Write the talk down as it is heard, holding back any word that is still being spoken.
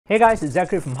Hey guys, it's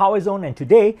Zachary from HardwareZone, and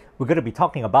today we're going to be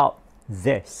talking about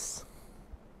this.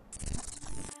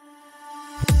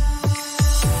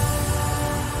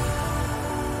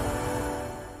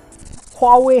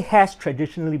 Huawei has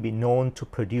traditionally been known to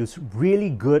produce really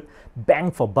good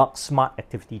bang-for-buck smart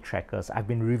activity trackers. I've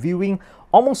been reviewing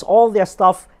almost all their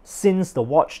stuff since the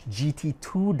Watch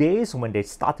GT2 days when they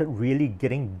started really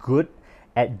getting good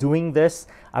at doing this.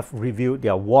 I've reviewed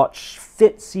their Watch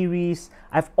Fit series.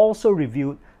 I've also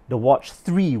reviewed the Watch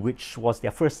 3, which was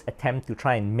their first attempt to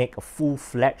try and make a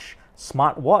full-fledged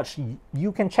smartwatch.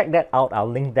 You can check that out. I'll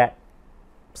link that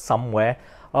somewhere.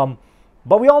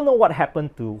 But we all know what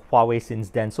happened to Huawei since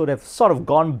then. So they've sort of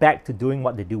gone back to doing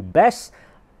what they do best.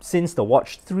 Since the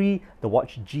Watch 3, the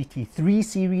Watch GT3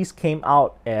 series came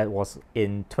out, it was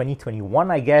in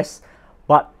 2021, I guess.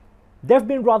 But they've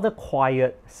been rather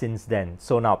quiet since then.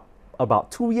 So now,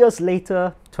 about 2 years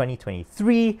later,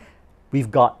 2023,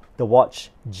 we've got the Watch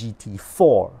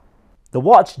GT4. The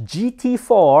Watch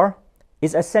GT4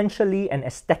 is essentially an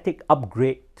aesthetic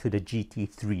upgrade to the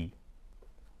GT3.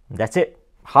 That's it.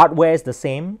 Hardware is the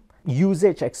same.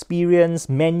 Usage experience,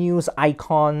 menus,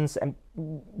 icons, and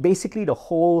basically the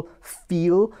whole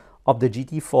feel of the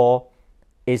GT4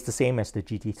 is the same as the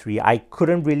GT3. I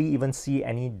couldn't really even see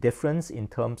any difference in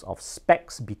terms of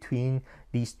specs between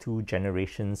these two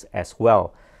generations as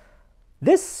well.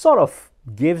 This sort of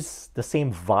gives the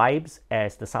same vibes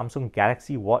as the Samsung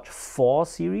Galaxy Watch 4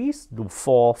 series, the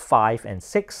 4, 5, and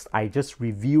 6. I just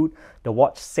reviewed the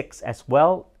Watch 6 as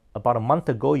well about a month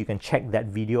ago. You can check that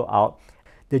video out.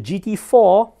 The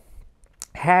GT4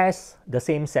 has the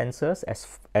same sensors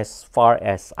as far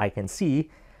as I can see.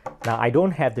 Now, I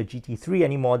don't have the GT3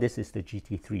 anymore. This is the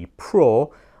GT3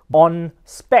 Pro. On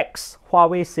specs,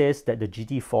 Huawei says that the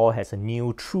GT4 has a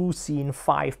new TrueScene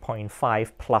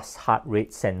 5.5 plus heart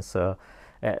rate sensor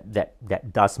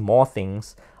that does more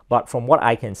things. But from what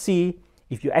I can see,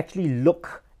 if you actually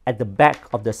look at the back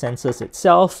of the sensors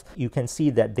itself, you can see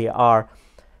that there are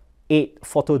 8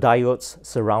 photodiodes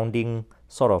surrounding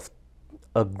sort of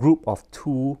a group of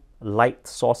 2 light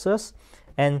sources.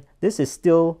 And this is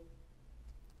still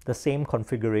the same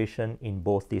configuration in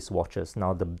both these watches.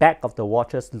 Now, the back of the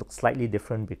watches looks slightly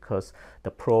different because the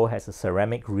Pro has a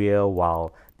ceramic rear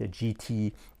while the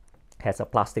GT has a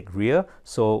plastic rear.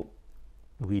 So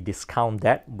we discount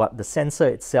that, but the sensor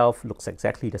itself looks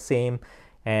exactly the same.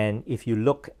 And if you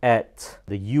look at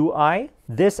the UI,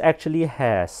 this actually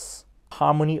has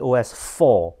HarmonyOS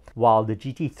 4. While the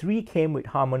GT3 came with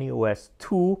HarmonyOS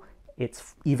 2,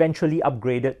 it's eventually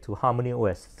upgraded to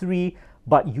HarmonyOS 3,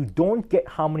 but you don't get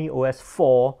HarmonyOS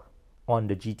 4 on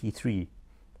the GT3,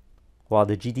 while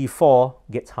the GT4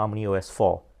 gets HarmonyOS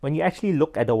 4. When you actually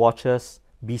look at the watches,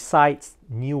 besides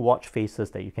new watch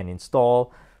faces that you can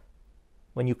install,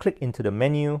 when you click into the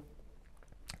menu,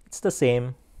 it's the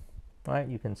same, right?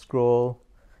 You can scroll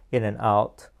in and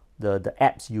out. The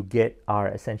apps you get are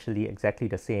essentially exactly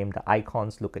the same. The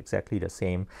icons look exactly the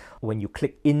same. When you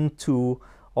click into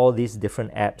all these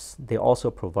different apps, they also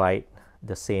provide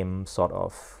the same sort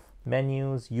of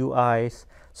menus, UIs.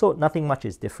 So nothing much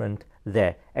is different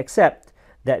there, except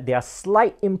that there are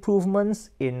slight improvements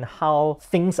in how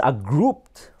things are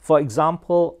grouped. For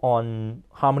example, on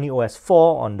HarmonyOS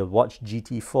 4, on the Watch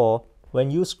GT4,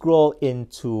 when you scroll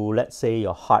into, let's say,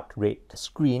 your heart rate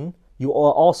screen, you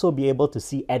will also be able to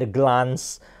see at a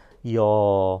glance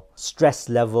your stress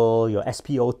level, your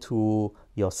SpO2,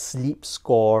 your sleep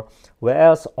score.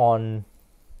 Whereas on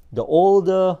the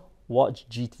older Watch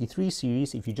GT3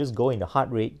 series, if you just go in the heart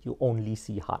rate, you only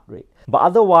see heart rate. But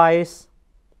otherwise,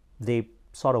 they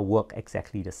sort of work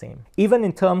exactly the same. Even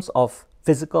in terms of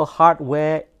physical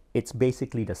hardware, it's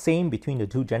basically the same between the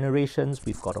two generations.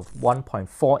 We've got a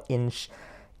 1.4-inch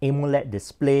AMOLED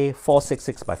display,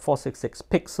 466 by 466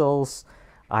 pixels.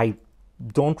 I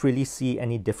don't really see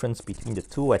any difference between the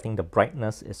two. I think the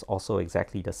brightness is also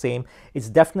exactly the same. It's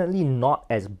definitely not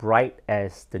as bright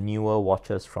as the newer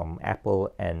watches from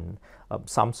Apple and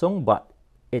Samsung, but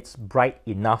it's bright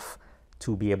enough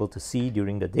to be able to see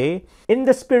during the day. In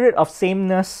the spirit of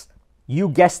sameness, you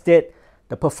guessed it,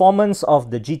 the performance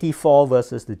of the GT4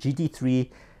 versus the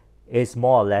GT3 is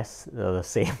more or less the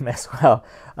same as well.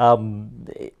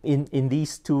 In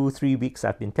these 2-3 weeks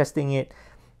I've been testing it,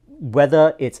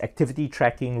 whether it's activity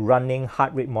tracking, running,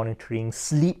 heart rate monitoring,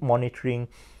 sleep monitoring,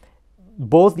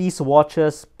 both these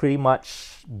watches pretty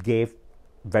much gave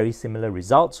very similar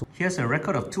results. Here's a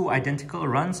record of 2 identical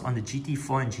runs on the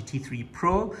GT4 and GT3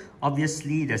 Pro.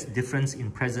 Obviously, there's difference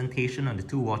in presentation on the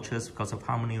 2 watches because of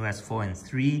HarmonyOS 4 and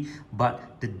 3,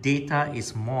 but the data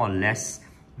is more or less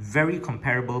very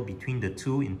comparable between the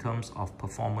two in terms of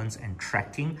performance and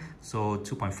tracking. So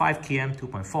 2.5 km,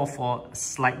 2.44, a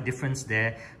slight difference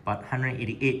there, but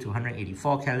 188 to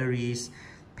 184 calories.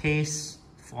 Pace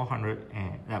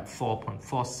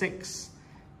 4.46.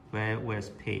 Where's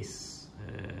pace?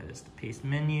 It's the pace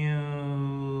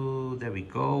menu. There we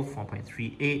go,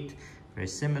 4.38. Very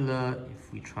similar.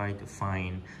 If we try to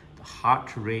find the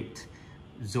heart rate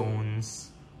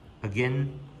zones,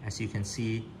 again, as you can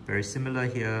see, very similar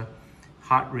here.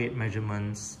 Heart rate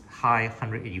measurements, high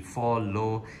 184,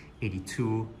 low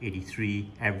 82, 83,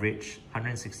 average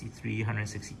 163,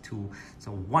 162.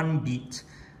 So 1 beat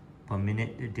per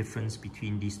minute, the difference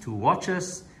between these two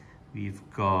watches. We've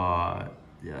got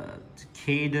the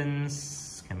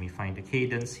cadence. Can we find the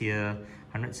cadence here?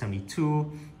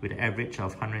 172 with an average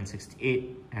of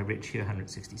 168, average here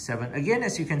 167. Again,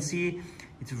 as you can see,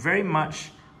 it's very much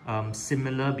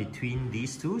similar between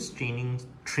these two,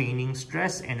 training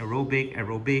stress and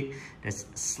aerobic. There's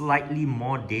slightly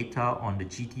more data on the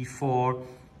GT4,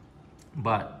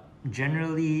 but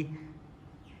generally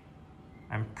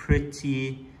I'm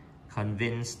pretty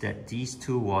convinced that these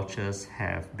two watches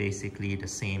have basically the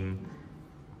same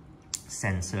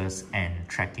sensors and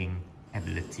tracking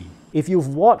ability. If you've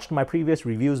watched my previous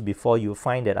reviews before, you'll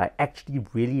find that I actually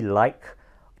really like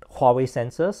Huawei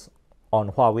sensors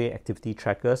on Huawei activity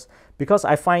trackers, because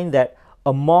I find that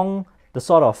among the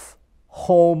sort of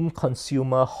home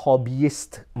consumer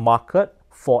hobbyist market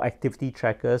for activity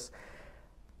trackers,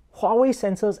 Huawei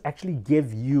sensors actually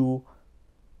give you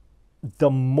the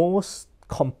most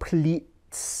complete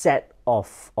set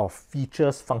of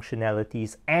features,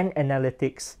 functionalities, and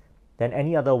analytics than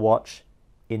any other watch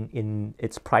in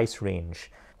its price range.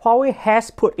 Huawei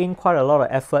has put in quite a lot of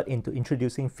effort into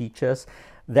introducing features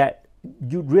that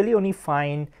you really only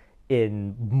find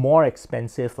in more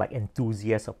expensive, like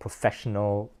enthusiast or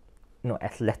professional,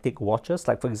 athletic watches.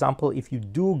 Like for example, if you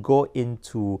do go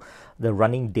into the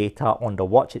running data on the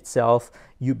watch itself,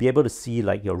 you'll be able to see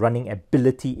like your running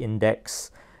ability index,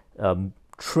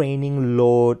 training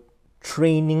load,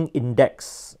 training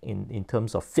index in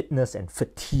terms of fitness and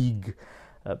fatigue,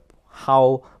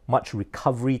 how much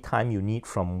recovery time you need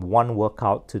from one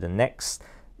workout to the next,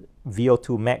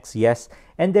 VO2 max, yes,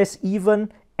 and there's even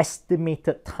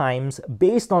estimated times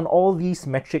based on all these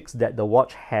metrics that the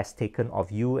watch has taken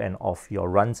of you and of your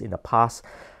runs in the past.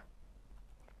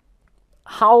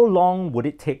 How long would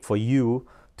it take for you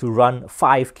to run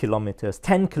 5 kilometers,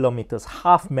 10 kilometers,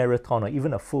 half marathon, or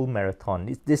even a full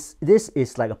marathon? This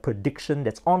is like a prediction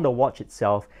that's on the watch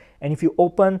itself, and if you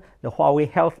open the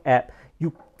Huawei Health app,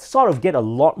 you sort of get a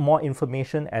lot more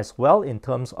information as well in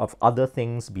terms of other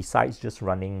things besides just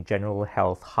running, general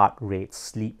health, heart rate,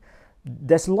 sleep.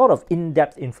 There's a lot of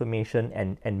in-depth information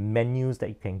and menus that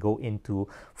you can go into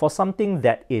for something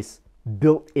that is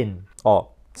built-in or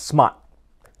smart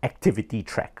activity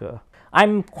tracker.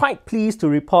 I'm quite pleased to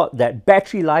report that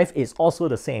battery life is also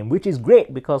the same, which is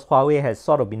great because Huawei has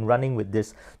sort of been running with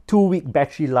this 2-week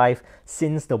battery life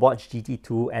since the Watch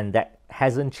GT2, and that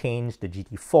hasn't changed. The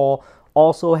GT4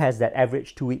 also has that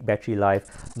average 2-week battery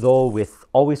life, though with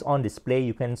always on display,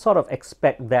 you can sort of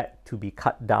expect that to be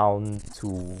cut down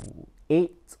to 8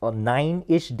 or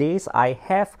 9-ish days. I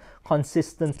have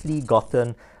consistently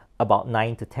gotten about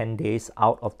 9 to 10 days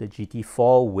out of the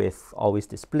GT4 with always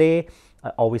display,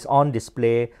 always on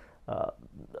display, a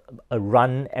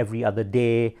run every other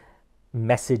day,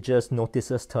 messages,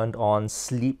 notices turned on,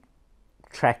 sleep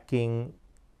tracking.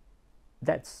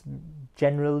 That's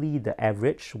generally the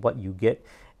average, what you get.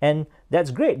 And that's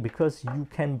great because you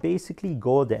can basically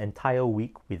go the entire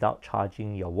week without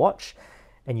charging your watch,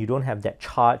 and you don't have that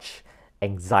charge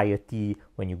anxiety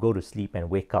when you go to sleep and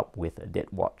wake up with a dead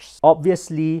watch.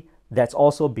 Obviously, that's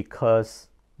also because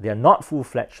they're not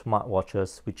full-fledged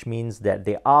smartwatches, which means that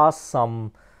there are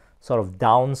some sort of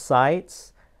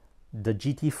downsides. The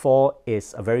GT4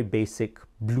 is a very basic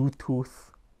Bluetooth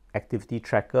activity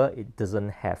tracker. It doesn't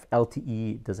have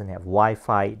LTE, it doesn't have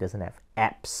Wi-Fi, it doesn't have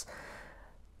apps.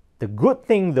 The good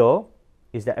thing though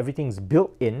is that everything's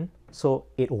built in, so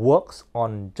it works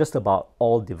on just about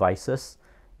all devices.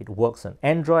 It works on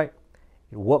Android,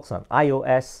 it works on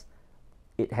iOS.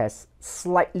 It has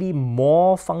slightly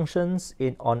more functions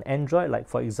on Android. Like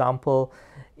for example,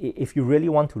 if you really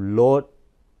want to load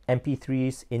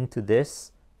MP3s into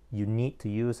this, you need to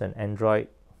use an Android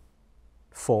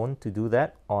phone to do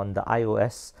that. On the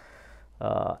iOS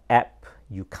app,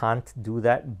 you can't do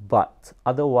that. But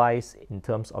otherwise, in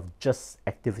terms of just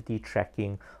activity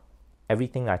tracking,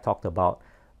 everything I talked about,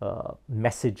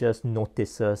 messages,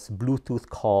 notices, Bluetooth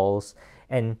calls,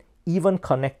 and even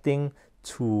connecting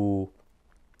to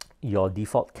your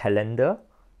default calendar,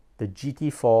 the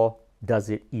GT4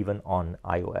 does it even on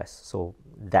iOS, so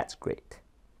that's great.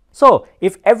 So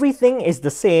if everything is the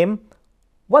same,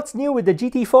 what's new with the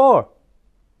GT4?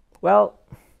 Well,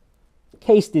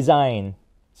 case design.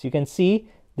 So you can see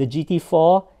the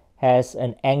GT4 has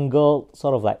an angled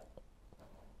sort of like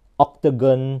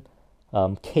octagon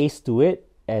case to it,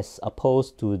 as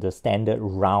opposed to the standard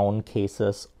round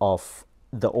cases of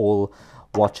the old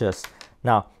watches.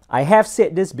 Now, I have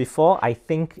said this before, I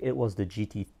think it was the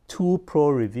GT2 Pro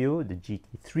review, the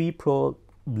GT3 Pro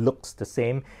looks the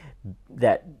same,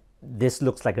 that this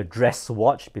looks like a dress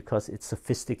watch because it's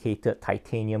sophisticated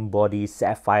titanium body,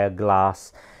 sapphire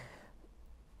glass,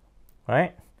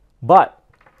 right? But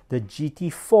the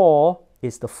GT4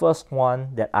 is the first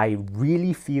one that I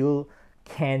really feel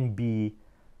can be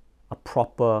a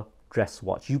proper dress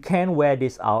watch. You can wear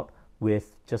this out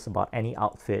with just about any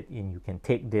outfit, and you can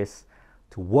take this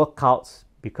to workouts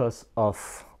because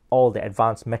of all the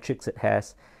advanced metrics it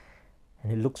has,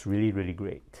 and it looks really, really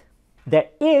great. There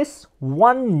is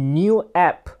one new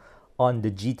app on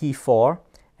the GT4,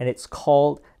 and it's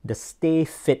called the Stay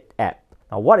Fit app.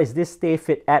 Now, what is this Stay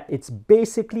Fit app? It's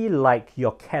basically like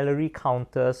your calorie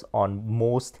counters on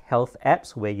most health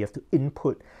apps, where you have to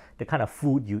input the kind of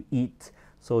food you eat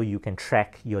so you can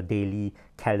track your daily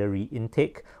calorie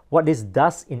intake. What this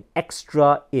does in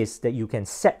extra is that you can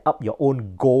set up your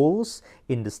own goals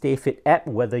in the Stay Fit app,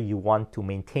 whether you want to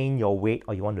maintain your weight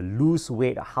or you want to lose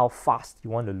weight, or how fast you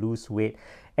want to lose weight.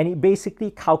 And it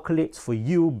basically calculates for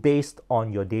you based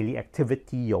on your daily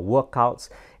activity, your workouts,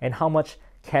 and how much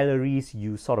calories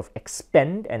you sort of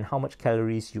expend and how much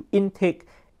calories you intake,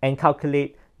 and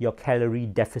calculate your calorie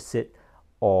deficit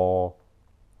or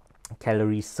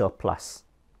calorie surplus.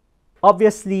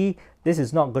 Obviously, this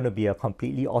is not going to be a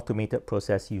completely automated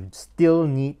process. You still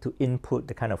need to input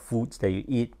the kind of foods that you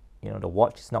eat. You know, the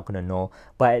watch is not going to know.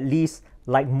 But at least,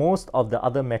 like most of the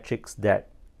other metrics that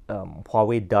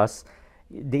Huawei does,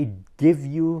 they give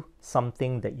you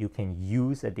something that you can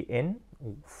use at the end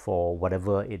for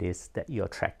whatever it is that you're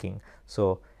tracking.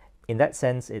 So in that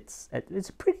sense, it's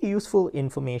pretty useful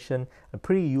information, a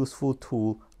pretty useful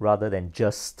tool rather than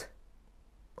just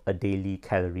a daily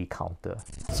calorie counter.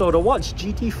 So the watch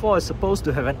GT4 is supposed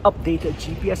to have an updated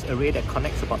GPS array that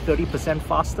connects about 30%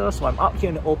 faster. So I'm out here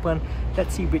in the open.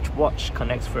 Let's see which watch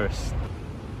connects first.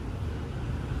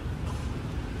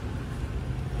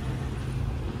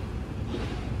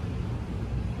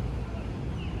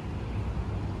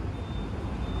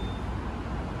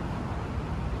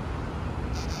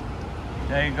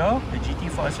 There you go, the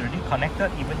GT4 is already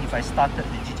connected, even if I started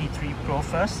the GT3 Pro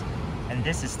first, and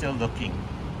this is still looking.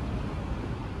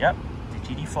 Yep, the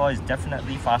GT4 is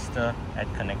definitely faster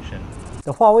at connection.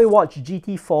 The Huawei Watch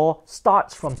GT4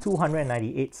 starts from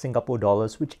 298 Singapore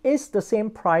dollars, which is the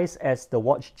same price as the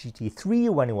Watch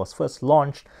GT3 when it was first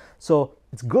launched. So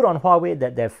it's good on Huawei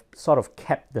that they've sort of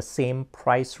kept the same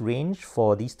price range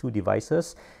for these two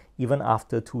devices, even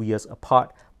after 2 years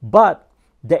apart. But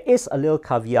there is a little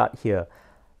caveat here.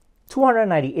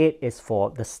 298 is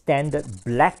for the standard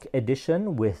black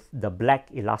edition with the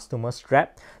black elastomer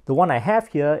strap. The one I have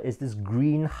here is this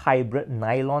green hybrid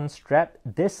nylon strap.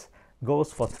 This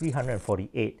goes for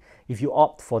 348. If you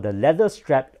opt for the leather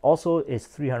strap, also is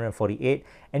 348.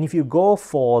 And if you go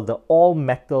for the all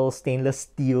metal stainless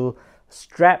steel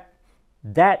strap,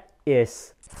 that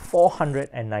is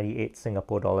 498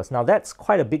 Singapore dollars. Now that's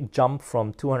quite a big jump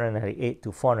from 298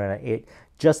 to 498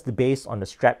 just based on the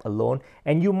strap alone.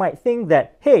 And you might think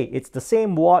that, hey, it's the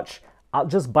same watch, I'll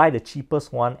just buy the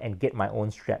cheapest one and get my own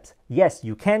straps. Yes,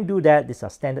 you can do that. These are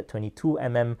standard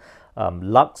 22mm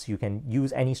lugs. You can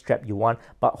use any strap you want,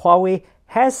 but Huawei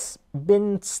has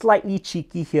been slightly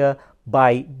cheeky here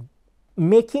by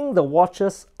making the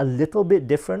watches a little bit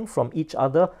different from each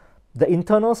other. The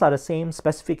internals are the same,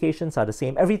 specifications are the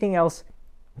same, everything else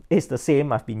is the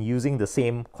same. I've been using the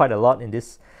same quite a lot in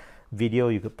this video.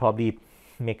 You could probably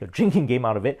make a drinking game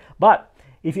out of it. But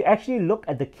if you actually look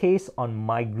at the case on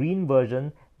my green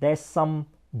version, there's some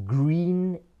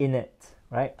green in it,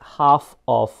 right? Half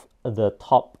of the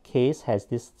top case has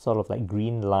this sort of like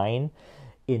green line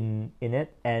in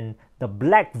it. And the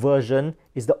black version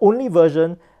is the only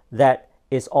version that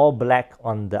is all black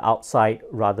on the outside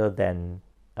rather than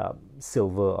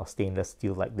silver or stainless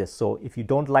steel like this. So if you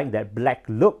don't like that black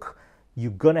look,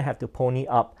 you're gonna have to pony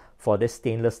up for this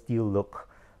stainless steel look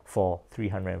for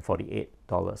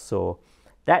 $348. So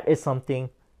that is something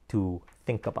to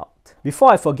think about.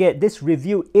 Before I forget, this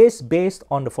review is based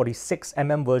on the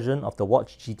 46mm version of the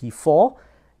Watch GT4.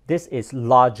 This is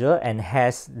larger and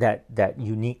has that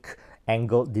unique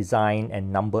angled design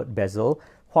and numbered bezel.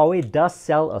 Huawei does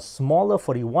sell a smaller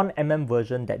 41mm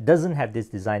version that doesn't have this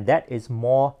design. That is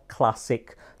more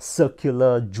classic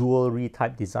circular jewelry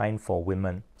type design for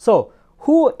women. So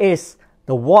who is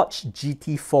the Watch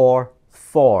GT4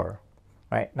 for?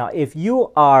 Right now, if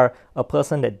you are a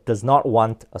person that does not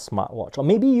want a smartwatch, or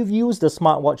maybe you've used a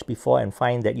smartwatch before and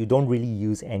find that you don't really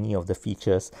use any of the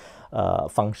features,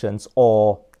 functions,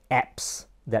 or apps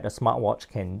that a smartwatch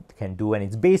can do, and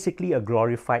it's basically a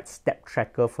glorified step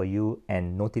tracker for you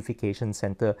and notification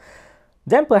center,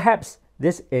 then perhaps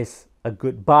this is a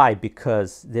good buy,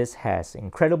 because this has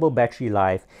incredible battery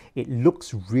life, it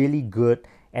looks really good,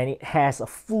 and it has a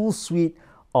full suite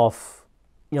of,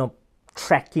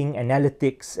 tracking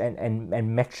analytics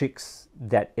and metrics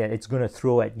that it's going to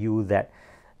throw at you that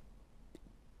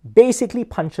basically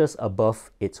punches above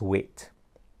its weight.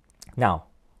 Now,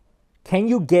 can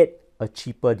you get a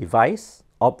cheaper device?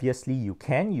 Obviously you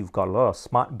can. You've got a lot of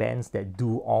smart bands that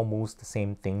do almost the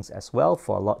same things as well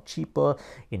for a lot cheaper,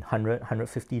 in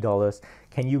 $100–150.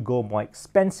 Can you go more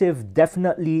expensive?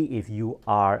 Definitely, if you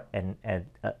are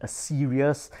a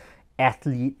serious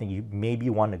athlete and you maybe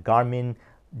want a Garmin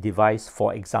device,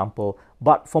 for example.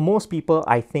 But for most people,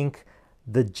 I think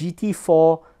the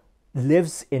GT4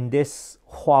 lives in this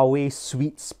Huawei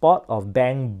sweet spot of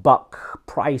bang buck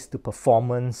price to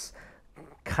performance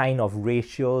kind of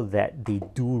ratio that they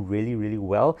do really, really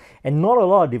well. And not a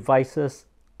lot of devices,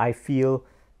 I feel,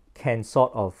 can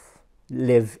sort of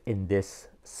live in this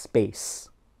space.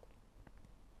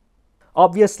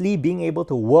 Obviously, being able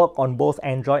to work on both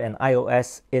Android and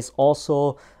iOS is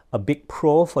also a big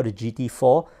pro for the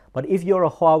GT4. But if you're a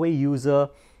Huawei user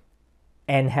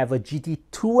and have a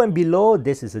GT2 and below,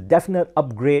 this is a definite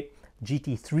upgrade.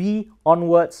 GT3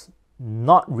 onwards,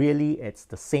 not really. It's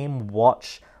the same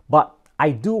watch. But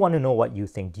I do want to know what you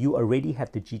think. Do you already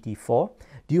have the GT4?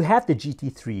 Do you have the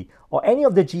GT3 or any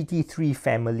of the GT3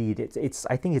 family?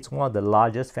 I think it's one of the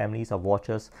largest families of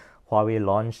watches Huawei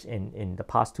launched in the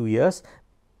past 2 years.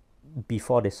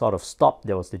 Before they sort of stopped,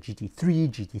 there was the GT3,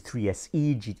 GT3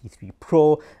 SE, GT3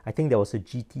 Pro. I think there was a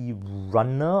GT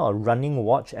Runner or running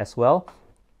watch as well.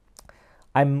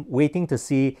 I'm waiting to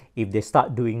see if they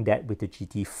start doing that with the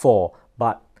GT4.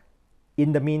 But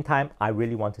in the meantime, I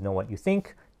really want to know what you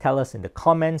think. Tell us in the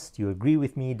comments. Do you agree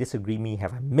with me, disagree with me?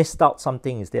 Have I missed out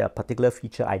something? Is there a particular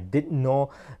feature I didn't know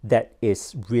that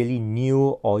is really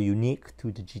new or unique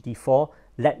to the GT4?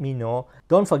 Let me know.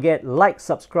 Don't forget, like,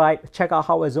 subscribe, check out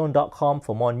HardwareZone.com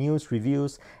for more news,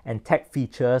 reviews, and tech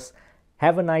features.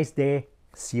 Have a nice day.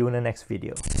 See you in the next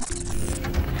video.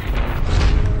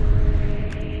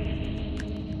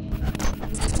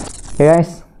 Hey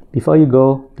guys, before you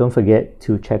go, don't forget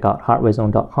to check out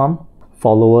HardwareZone.com.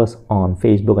 Follow us on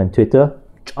Facebook and Twitter.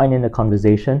 Join in the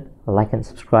conversation. Like and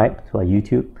subscribe to our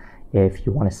YouTube if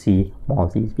you want to see more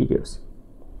of these videos.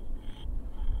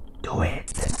 Do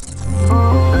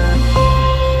it.